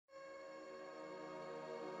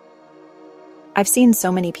I've seen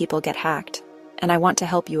so many people get hacked, and I want to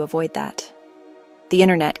help you avoid that. The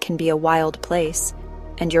internet can be a wild place,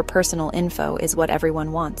 and your personal info is what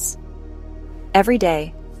everyone wants. Every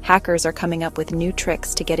day, hackers are coming up with new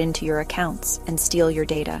tricks to get into your accounts and steal your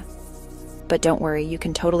data. But don't worry, you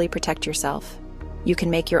can totally protect yourself. You can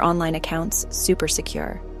make your online accounts super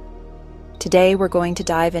secure. Today, we're going to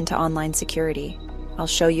dive into online security. I'll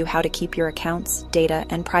show you how to keep your accounts, data,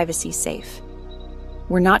 and privacy safe.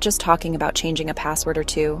 We're not just talking about changing a password or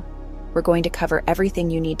two. We're going to cover everything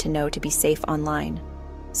you need to know to be safe online.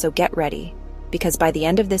 So get ready, because by the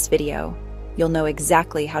end of this video, you'll know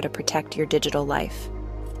exactly how to protect your digital life.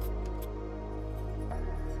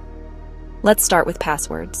 Let's start with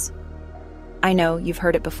passwords. I know you've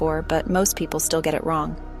heard it before, but most people still get it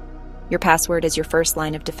wrong. Your password is your first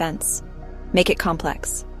line of defense. Make it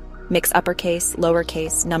complex. Mix uppercase,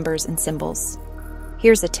 lowercase, numbers, and symbols.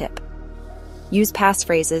 Here's a tip. Use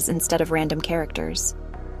passphrases instead of random characters.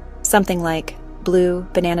 Something like blue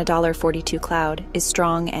banana $42 cloud is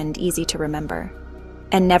strong and easy to remember.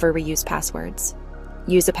 And never reuse passwords.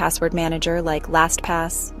 Use a password manager like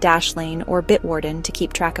LastPass, Dashlane, or Bitwarden to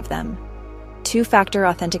keep track of them. Two-factor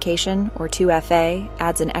authentication, or 2FA,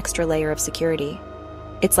 adds an extra layer of security.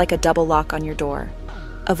 It's like a double lock on your door.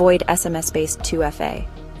 Avoid SMS-based 2FA.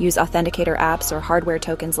 Use authenticator apps or hardware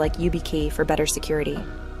tokens like YubiKey for better security.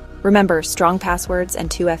 Remember, strong passwords and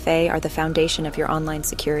 2FA are the foundation of your online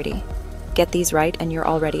security. Get these right and you're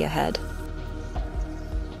already ahead.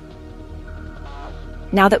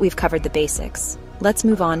 Now that we've covered the basics, let's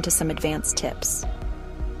move on to some advanced tips.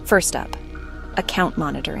 First up, account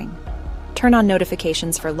monitoring. Turn on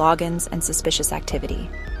notifications for logins and suspicious activity.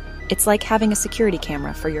 It's like having a security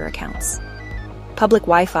camera for your accounts. Public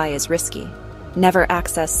Wi-Fi is risky. Never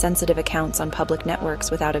access sensitive accounts on public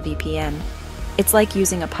networks without a VPN. It's like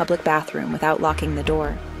using a public bathroom without locking the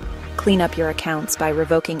door. Clean up your accounts by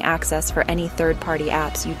revoking access for any third-party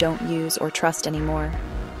apps you don't use or trust anymore.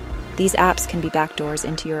 These apps can be backdoors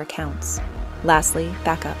into your accounts. Lastly,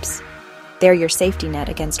 backups. They're your safety net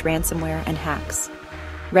against ransomware and hacks.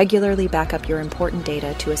 Regularly back up your important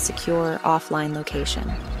data to a secure, offline location.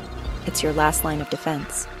 It's your last line of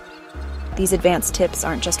defense. These advanced tips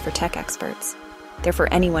aren't just for tech experts. They're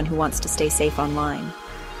for anyone who wants to stay safe online.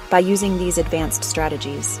 By using these advanced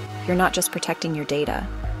strategies, you're not just protecting your data,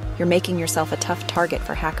 you're making yourself a tough target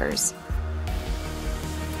for hackers.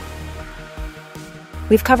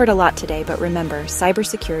 We've covered a lot today, but remember,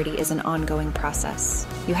 cybersecurity is an ongoing process.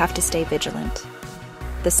 You have to stay vigilant.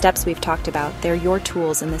 The steps we've talked about, they're your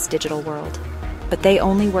tools in this digital world, but they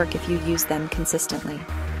only work if you use them consistently.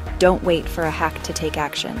 Don't wait for a hack to take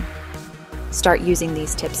action. Start using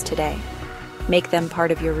these tips today. Make them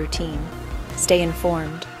part of your routine. Stay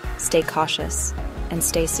informed, stay cautious, and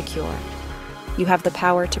stay secure. You have the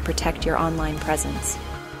power to protect your online presence.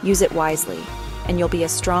 Use it wisely, and you'll be a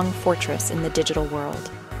strong fortress in the digital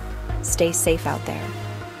world. Stay safe out there.